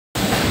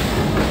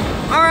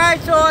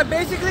Alright, so I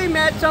basically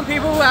met some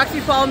people who actually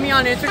follow me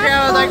on Instagram.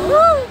 I was like,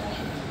 woo!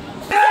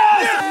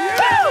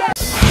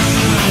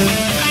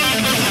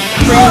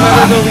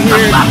 Over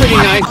here, it's pretty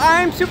nice.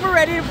 I'm super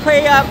ready to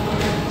play up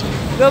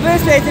a little bit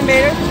of Space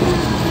Invaders.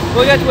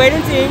 We'll just wait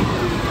and see.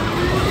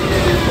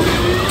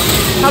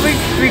 How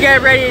we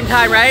get ready in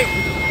time, right?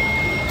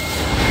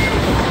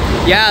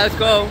 Yeah, let's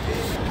go.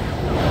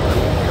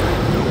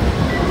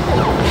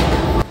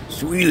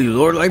 Sweetie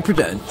Lord, I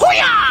present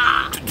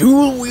the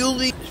dual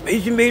wielding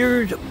Space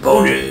Invaders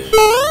bonus.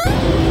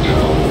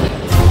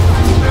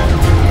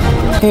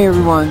 Hey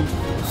everyone.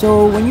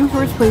 So when you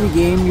first play the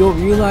game, you'll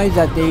realize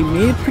that they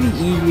made it pretty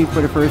easy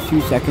for the first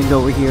few seconds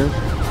over here.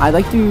 I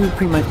like to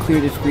pretty much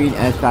clear the screen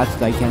as fast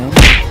as I can.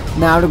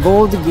 Now the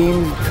goal of the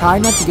game is try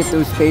not to get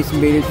those Space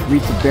Invaders to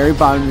reach the very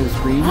bottom of the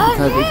screen,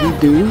 because if you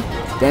do,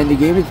 then the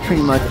game is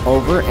pretty much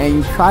over, and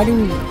you try to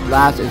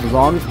last as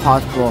long as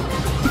possible,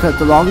 because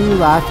the longer you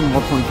last, the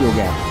more points you'll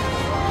get.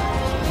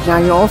 Now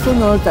you also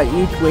notice that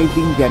each wave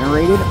being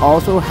generated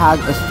also has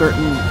a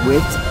certain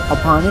width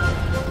upon it.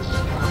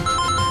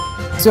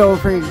 So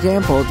for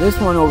example, this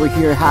one over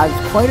here has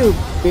quite a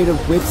bit of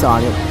width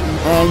on it,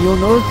 and you'll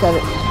notice that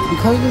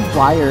because of this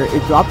wire,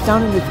 it drops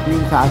down in the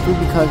screen faster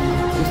because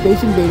the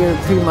Space Invader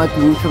pretty much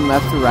moves from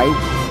left to right,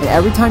 and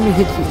every time it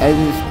hits the edge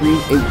of the screen,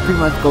 it pretty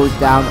much goes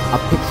down a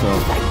pixel.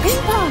 It's like ping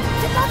pong!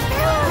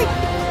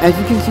 As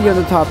you can see on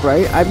the top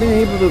right, I've been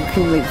able to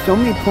accumulate so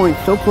many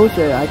points so close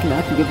that I can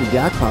actually get the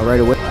jackpot right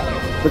away.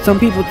 But some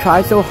people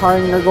try so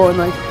hard and they're going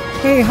like,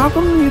 hey, how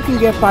come you can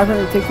get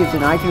 500 tickets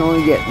and I can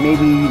only get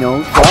maybe,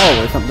 12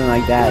 or something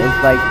like that?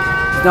 It's like,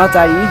 it's not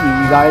that easy.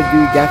 You gotta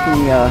do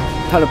definitely a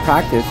ton of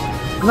practice.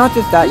 Not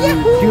just that, you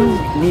do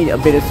need a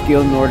bit of skill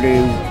in order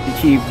to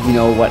achieve,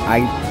 what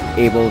I'm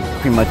able to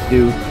pretty much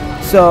do.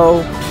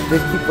 So,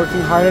 just keep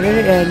working hard at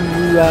it and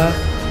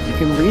you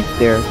can reach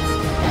there.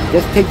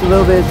 Just takes a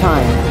little bit of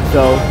time.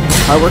 So,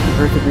 hard work and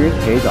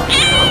perseverance pays off.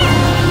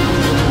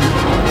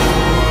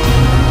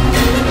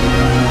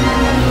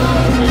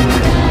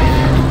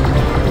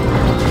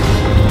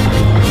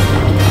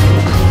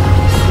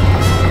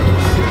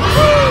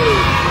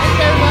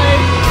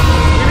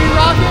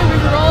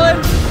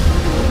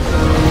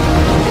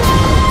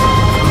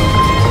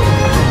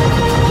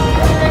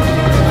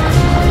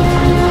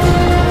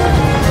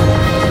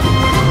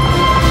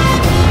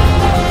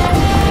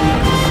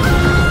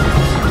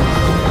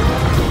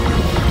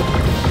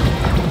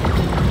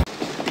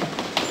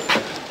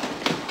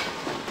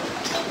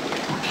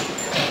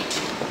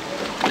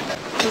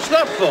 What's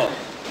that for?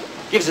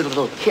 Gives it a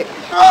little kick.